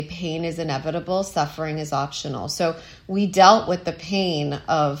pain is inevitable, suffering is optional. So we dealt with the pain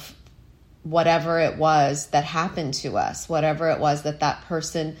of whatever it was that happened to us, whatever it was that that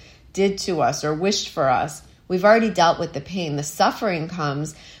person did to us or wished for us. We've already dealt with the pain. The suffering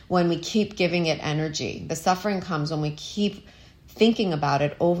comes when we keep giving it energy. The suffering comes when we keep thinking about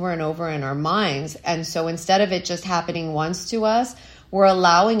it over and over in our minds. And so instead of it just happening once to us, we're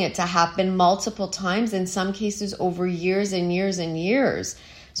allowing it to happen multiple times, in some cases over years and years and years.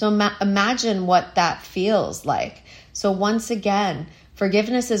 So imagine what that feels like. So once again,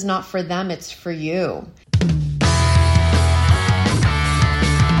 forgiveness is not for them, it's for you.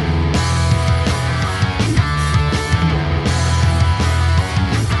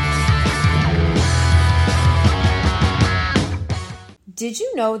 Did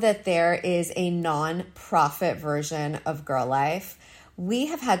you know that there is a non-profit version of Girl Life? We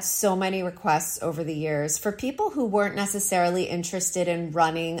have had so many requests over the years for people who weren't necessarily interested in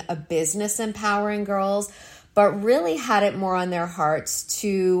running a business empowering girls, but really had it more on their hearts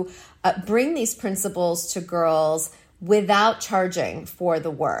to bring these principles to girls without charging for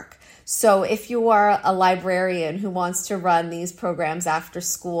the work. So if you are a librarian who wants to run these programs after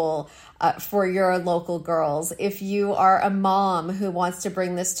school for your local girls, if you are a mom who wants to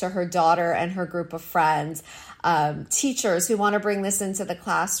bring this to her daughter and her group of friends, teachers who want to bring this into the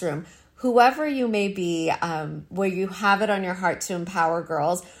classroom, whoever you may be, where you have it on your heart to empower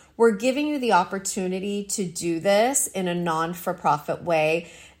girls, we're giving you the opportunity to do this in a non-for-profit way.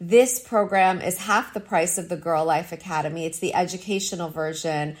 This program is half the price of the Girl Life Academy. It's the educational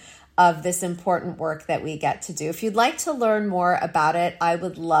version of this important work that we get to do. If you'd like to learn more about it, I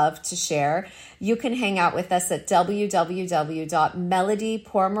would love to share. You can hang out with us at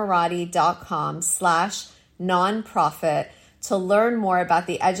www.melodypourmoradi.com/nonprofit to learn more about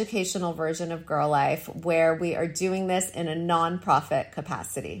the educational version of Girl Life, where we are doing this in a nonprofit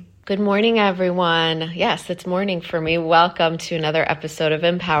capacity. Good morning, everyone. Yes, it's morning for me. Welcome to another episode of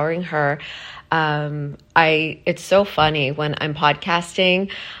Empowering Her. It's so funny when I'm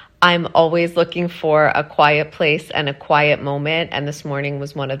podcasting. I'm always looking for a quiet place and a quiet moment. And this morning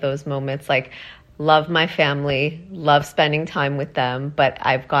was one of those moments. Like, love my family, love spending time with them, but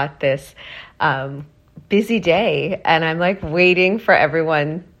I've got this busy day and I'm like waiting for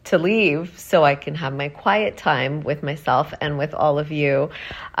everyone to leave so I can have my quiet time with myself and with all of you.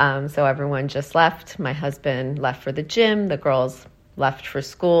 So everyone just left. My husband left for the gym. The girls left for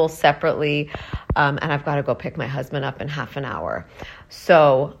school separately. And I've got to go pick my husband up in half an hour.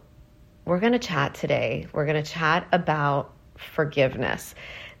 So we're going to chat today. We're going to chat about forgiveness.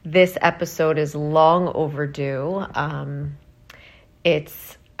 This episode is long overdue.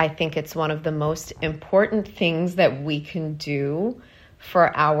 I think it's one of the most important things that we can do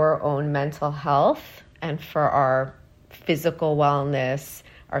for our own mental health and for our physical wellness,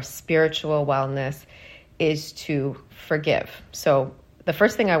 our spiritual wellness, is to forgive. So the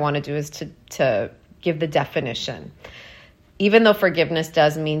first thing I want to do is to give the definition. Even though forgiveness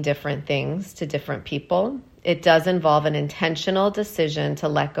does mean different things to different people, it does involve an intentional decision to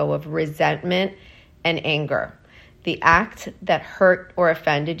let go of resentment and anger. The act that hurt or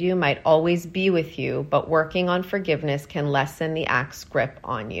offended you might always be with you, but working on forgiveness can lessen the act's grip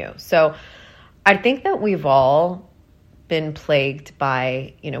on you. So I think that we've all been plagued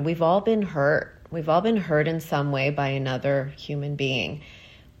by, we've all been hurt. We've all been hurt in some way by another human being,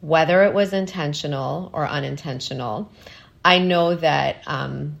 whether it was intentional or unintentional. I know that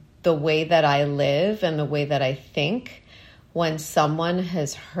the way that I live and the way that I think, when someone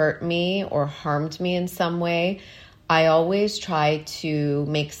has hurt me or harmed me in some way, I always try to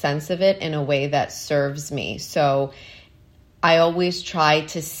make sense of it in a way that serves me. So I always try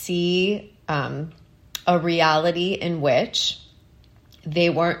to see a reality in which they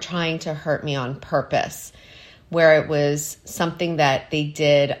weren't trying to hurt me on purpose, where it was something that they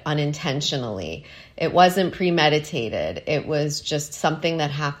did unintentionally. It wasn't premeditated. It was just something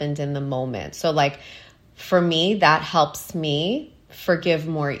that happened in the moment. So for me, that helps me forgive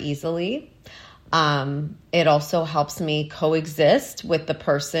more easily. It also helps me coexist with the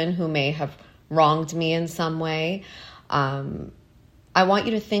person who may have wronged me in some way. I want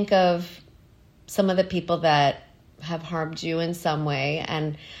you to think of some of the people that have harmed you in some way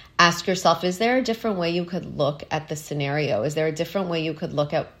and ask yourself, is there a different way you could look at the scenario? Is there a different way you could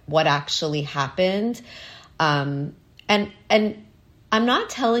look at what actually happened? And I'm not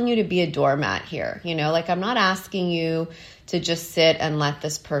telling you to be a doormat here. I'm not asking you to just sit and let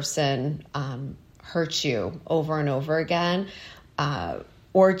this person hurt you over and over again,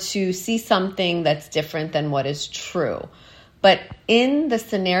 or to see something that's different than what is true. But in the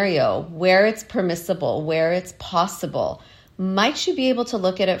scenario where it's permissible, where it's possible, might you be able to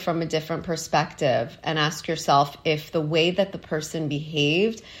look at it from a different perspective and ask yourself if the way that the person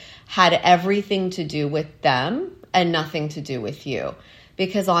behaved had everything to do with them and nothing to do with you?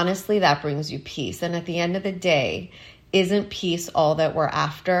 Because honestly, that brings you peace. And at the end of the day, isn't peace all that we're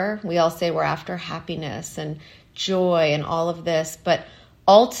after? We all say we're after happiness and joy and all of this, but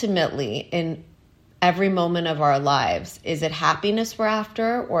ultimately in every moment of our lives, is it happiness we're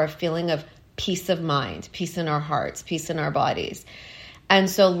after or a feeling of peace of mind, peace in our hearts, peace in our bodies? And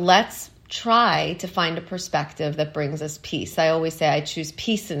so let's try to find a perspective that brings us peace. I always say, I choose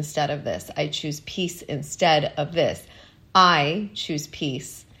peace instead of this. I choose peace instead of this. I choose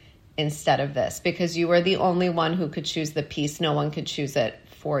peace instead of this, because you are the only one who could choose the peace. No one could choose it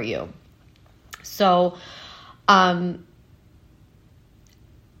for you. So,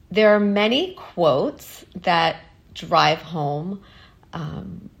 there are many quotes that drive home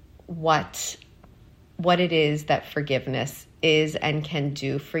what it is that forgiveness is and can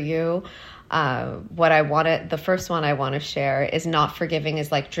do for you. The first one I want to share is, not forgiving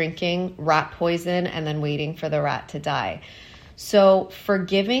is like drinking rat poison and then waiting for the rat to die. So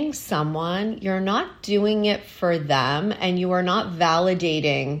forgiving someone, you're not doing it for them, and you are not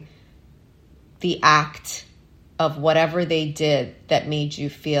validating the act of whatever they did that made you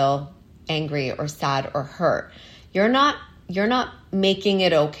feel angry or sad or hurt. You're not making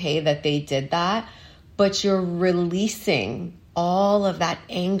it okay that they did that, but you're releasing all of that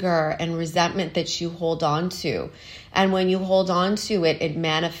anger and resentment that you hold on to. And when you hold on to it, it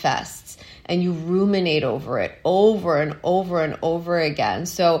manifests and you ruminate over it over and over and over again.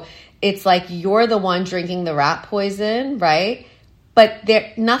 So it's like you're the one drinking the rat poison, right? But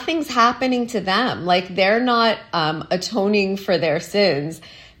nothing's happening to them. Like, they're not atoning for their sins.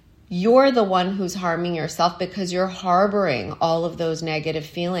 You're the one who's harming yourself because you're harboring all of those negative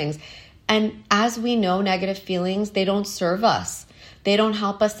feelings. And as we know, negative feelings, they don't serve us. They don't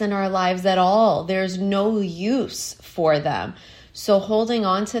help us in our lives at all. There's no use for them. So holding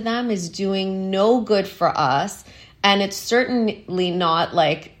on to them is doing no good for us. And it's certainly not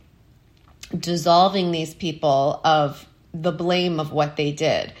like dissolving these people of the blame of what they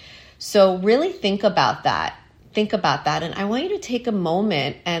did. So really think about that. Think about that. And I want you to take a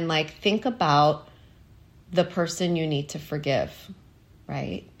moment and think about the person you need to forgive,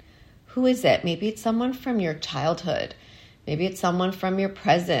 right? Who is it? Maybe it's someone from your childhood. Maybe it's someone from your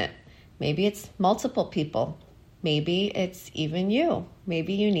present. Maybe it's multiple people. Maybe it's even you.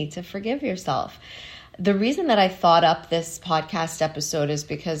 Maybe you need to forgive yourself. The reason that I thought up this podcast episode is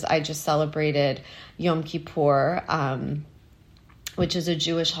because I just celebrated Yom Kippur, which is a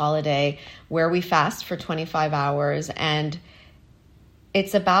Jewish holiday where we fast for 25 hours. And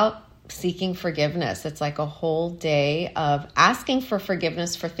it's about seeking forgiveness. It's like a whole day of asking for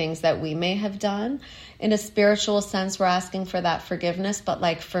forgiveness for things that we may have done. In a spiritual sense, we're asking for that forgiveness.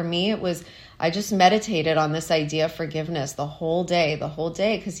 But for me, I just meditated on this idea of forgiveness the whole day.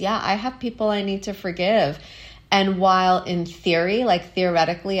 Because I have people I need to forgive. And while in theory,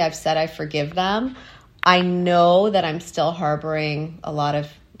 theoretically, I've said I forgive them, I know that I'm still harboring a lot of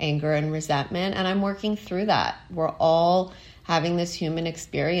anger and resentment, and I'm working through that. We're all having this human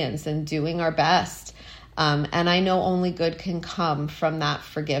experience and doing our best. And I know only good can come from that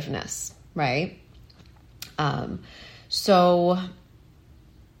forgiveness, right? So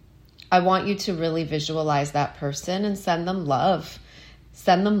I want you to really visualize that person and send them love.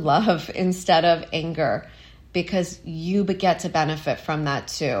 Send them love instead of anger, because you get to benefit from that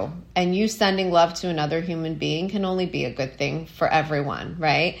too. And you sending love to another human being can only be a good thing for everyone,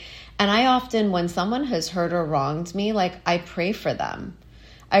 right? And I often, when someone has hurt or wronged me, I pray for them.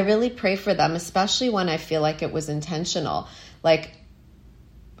 I really pray for them, especially when I feel like it was intentional.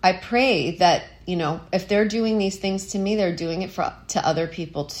 I pray that, if they're doing these things to me, they're doing it to other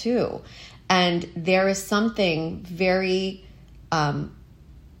people too. And there is something very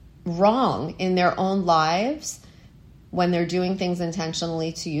wrong in their own lives when they're doing things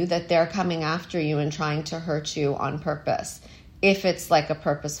intentionally to you, that they're coming after you and trying to hurt you on purpose, if it's a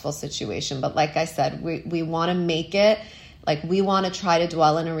purposeful situation. But like I said, we want to make it, we want to try to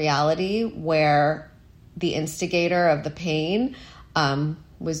dwell in a reality where the instigator of the pain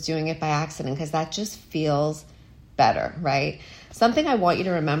was doing it by accident, because that just feels better, right? Something I want you to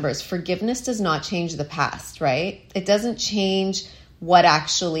remember is forgiveness does not change the past, right? It doesn't change what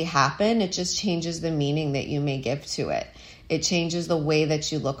actually happened. It just changes the meaning that you may give to it. It changes the way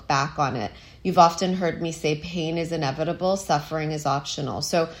that you look back on it. You've often heard me say pain is inevitable, suffering is optional.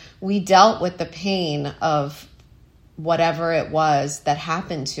 So we dealt with the pain of whatever it was that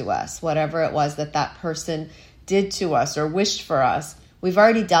happened to us, whatever it was that person did to us or wished for us. we've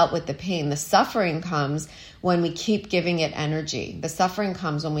already dealt with the pain. The suffering comes when we keep giving it energy. The suffering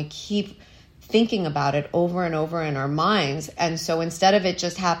comes when we keep thinking about it over and over in our minds. And so instead of it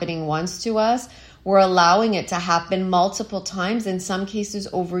just happening once to us, we're allowing it to happen multiple times, in some cases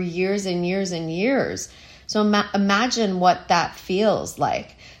over years and years and years. So imagine what that feels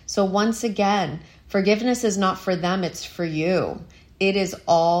like. So once again, forgiveness is not for them, it's for you. It is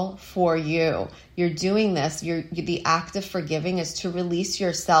all for you. You're doing this. The act of forgiving is to release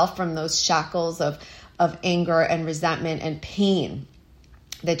yourself from those shackles of anger and resentment and pain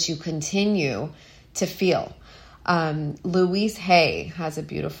that you continue to feel. Louise Hay has a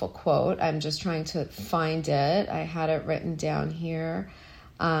beautiful quote. I'm just trying to find it. I had it written down here.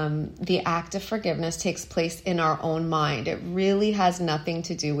 The act of forgiveness takes place in our own mind. It really has nothing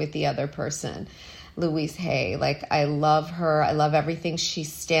to do with the other person. Louise Hay, like, I love her. I love everything she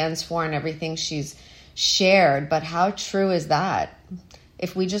stands for and everything she's shared. But how true is that?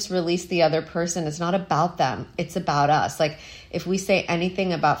 If we just release the other person, it's not about them. It's about us. Like, if we say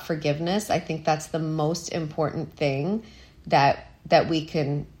anything about forgiveness, I think that's the most important thing that we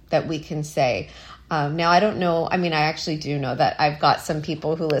can say. Now, I don't know. I mean, I actually do know that I've got some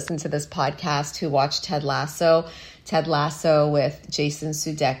people who listen to this podcast who watch Ted Lasso. Ted Lasso with Jason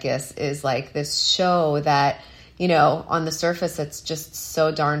Sudeikis is like this show that, you know, on the surface, it's just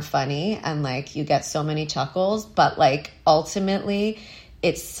so darn funny. And like, you get so many chuckles, but like, ultimately,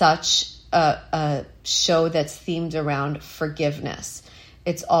 it's such a show that's themed around forgiveness.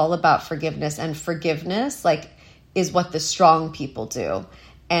 It's all about forgiveness, and forgiveness, like, is what the strong people do.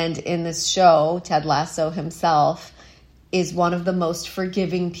 And in this show, Ted Lasso himself is one of the most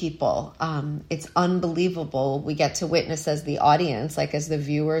forgiving people. It's unbelievable. We get to witness as the audience, like as the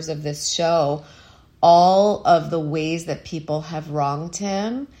viewers of this show, all of the ways that people have wronged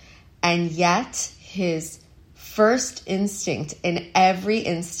him. And yet his first instinct in every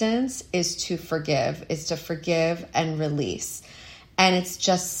instance is to forgive and release. And it's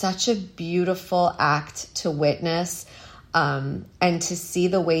just such a beautiful act to witness, and to see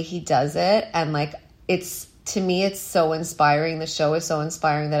the way he does it. And like, to me, it's so inspiring. The show is so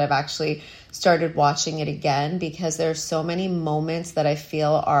inspiring that I've actually started watching it again, because there's so many moments that I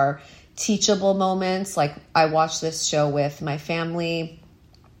feel are teachable moments. Like, I watch this show with my family,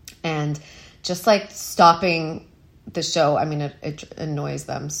 and just like stopping the show, I mean, it annoys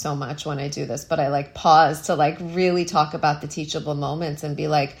them so much when I do this, but I like pause to like really talk about the teachable moments and be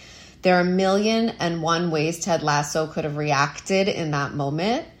like, there are 1,000,001 ways Ted Lasso could have reacted in that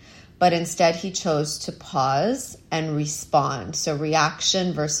moment, but instead he chose to pause and respond. So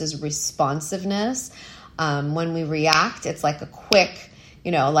reaction versus responsiveness. When we react, it's like a quick,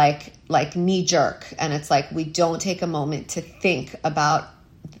 you know, like knee jerk. And it's like, we don't take a moment to think about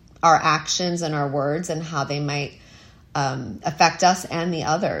our actions and our words and how they might affect us and the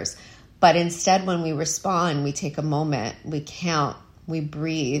others. But instead, when we respond, we take a moment, we count, we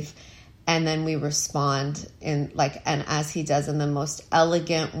breathe, and then we respond and as he does in the most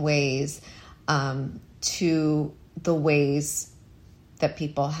elegant ways, to the ways that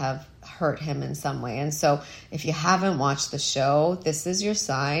people have hurt him in some way. And so if you haven't watched the show, this is your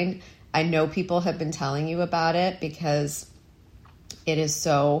sign. I know people have been telling you about it because it is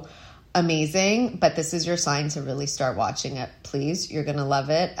so amazing, but this is your sign to really start watching it. Please, you're going to love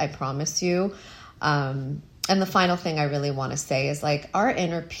it. I promise you. And the final thing I really want to say is like, our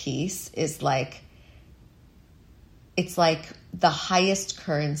inner peace is like, it's like the highest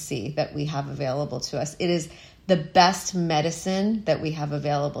currency that we have available to us. It is the best medicine that we have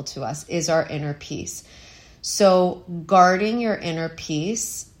available to us, is our inner peace. So guarding your inner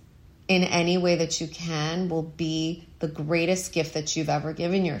peace in any way that you can will be the greatest gift that you've ever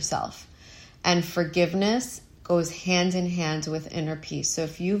given yourself. And forgiveness goes hand in hand with inner peace. So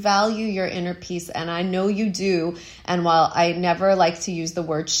if you value your inner peace, and I know you do, and while I never like to use the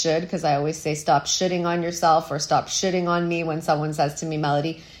word should, because I always say stop shitting on yourself or stop shitting on me when someone says to me,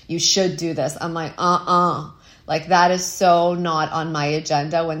 Melody, you should do this. I'm like, like that is so not on my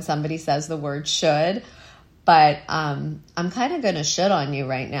agenda when somebody says the word should. But I'm kind of going to shit on you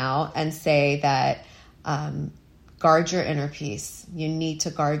right now and say that guard your inner peace. You need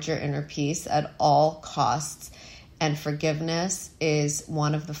to guard your inner peace at all costs. And forgiveness is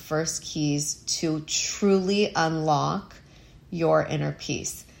one of the first keys to truly unlock your inner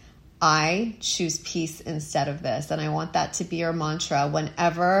peace. I choose peace instead of this. And I want that to be your mantra.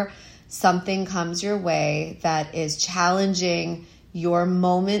 Whenever something comes your way that is challenging your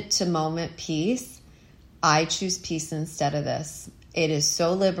moment-to-moment peace, I choose peace instead of this. It is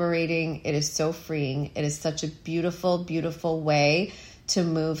so liberating. It is so freeing. It is such a beautiful, beautiful way to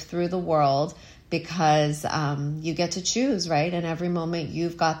move through the world, because you get to choose, right? And every moment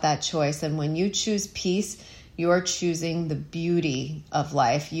you've got that choice. And when you choose peace, you are choosing the beauty of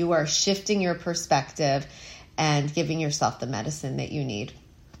life. You are shifting your perspective and giving yourself the medicine that you need.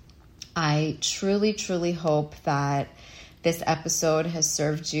 I truly, truly hope that this episode has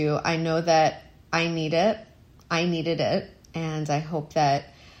served you. I know that I need it. I needed it. And I hope that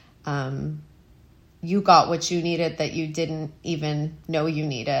you got what you needed that you didn't even know you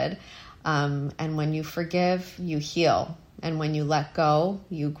needed. And when you forgive, you heal. And when you let go,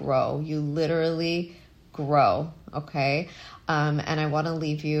 you grow. You literally grow, okay? And I want to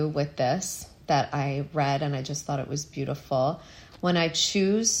leave you with this that I read, and I just thought it was beautiful. When I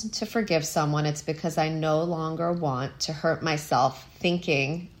choose to forgive someone, it's because I no longer want to hurt myself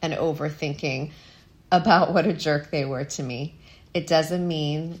thinking and overthinking about what a jerk they were to me. It doesn't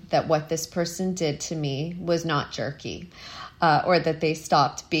mean that what this person did to me was not jerky, or that they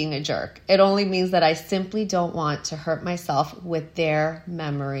stopped being a jerk. It only means that I simply don't want to hurt myself with their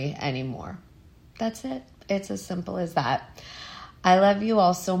memory anymore. That's it. It's as simple as that. I love you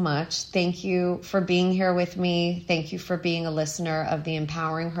all so much. Thank you for being here with me. Thank you for being a listener of the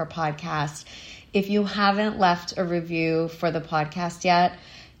Empowering Her podcast. If you haven't left a review for the podcast yet,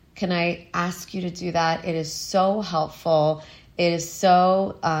 can I ask you to do that? It is so helpful. It is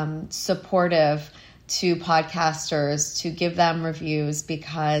so supportive to podcasters to give them reviews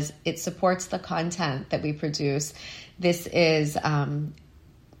because it supports the content that we produce. This is,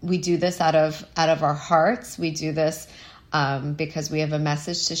 we do this out of our hearts. We do this because we have a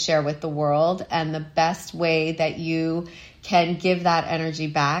message to share with the world. And the best way that you can give that energy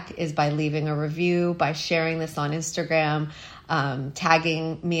back is by leaving a review, by sharing this on Instagram,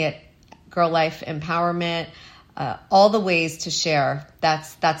 tagging me at Girl Life Empowerment, all the ways to share.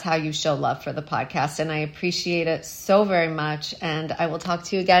 That's how you show love for the podcast. And I appreciate it so very much. And I will talk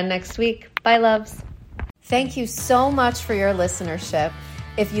to you again next week. Bye, loves. Thank you so much for your listenership.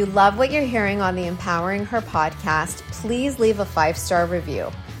 If you love what you're hearing on the Empowering Her podcast, please leave a 5-star review.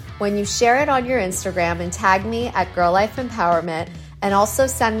 When you share it on your Instagram and tag me at Girl Life Empowerment, and also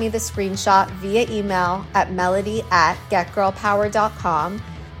send me the screenshot via email at melody@getgirlpower.com.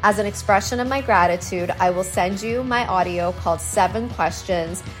 As an expression of my gratitude, I will send you my audio called 7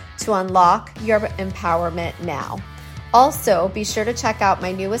 Questions to Unlock Your Empowerment Now. Also, be sure to check out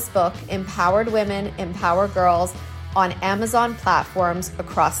my newest book, Empowered Women, Empower Girls, on Amazon platforms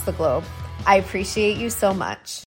across the globe. I appreciate you so much.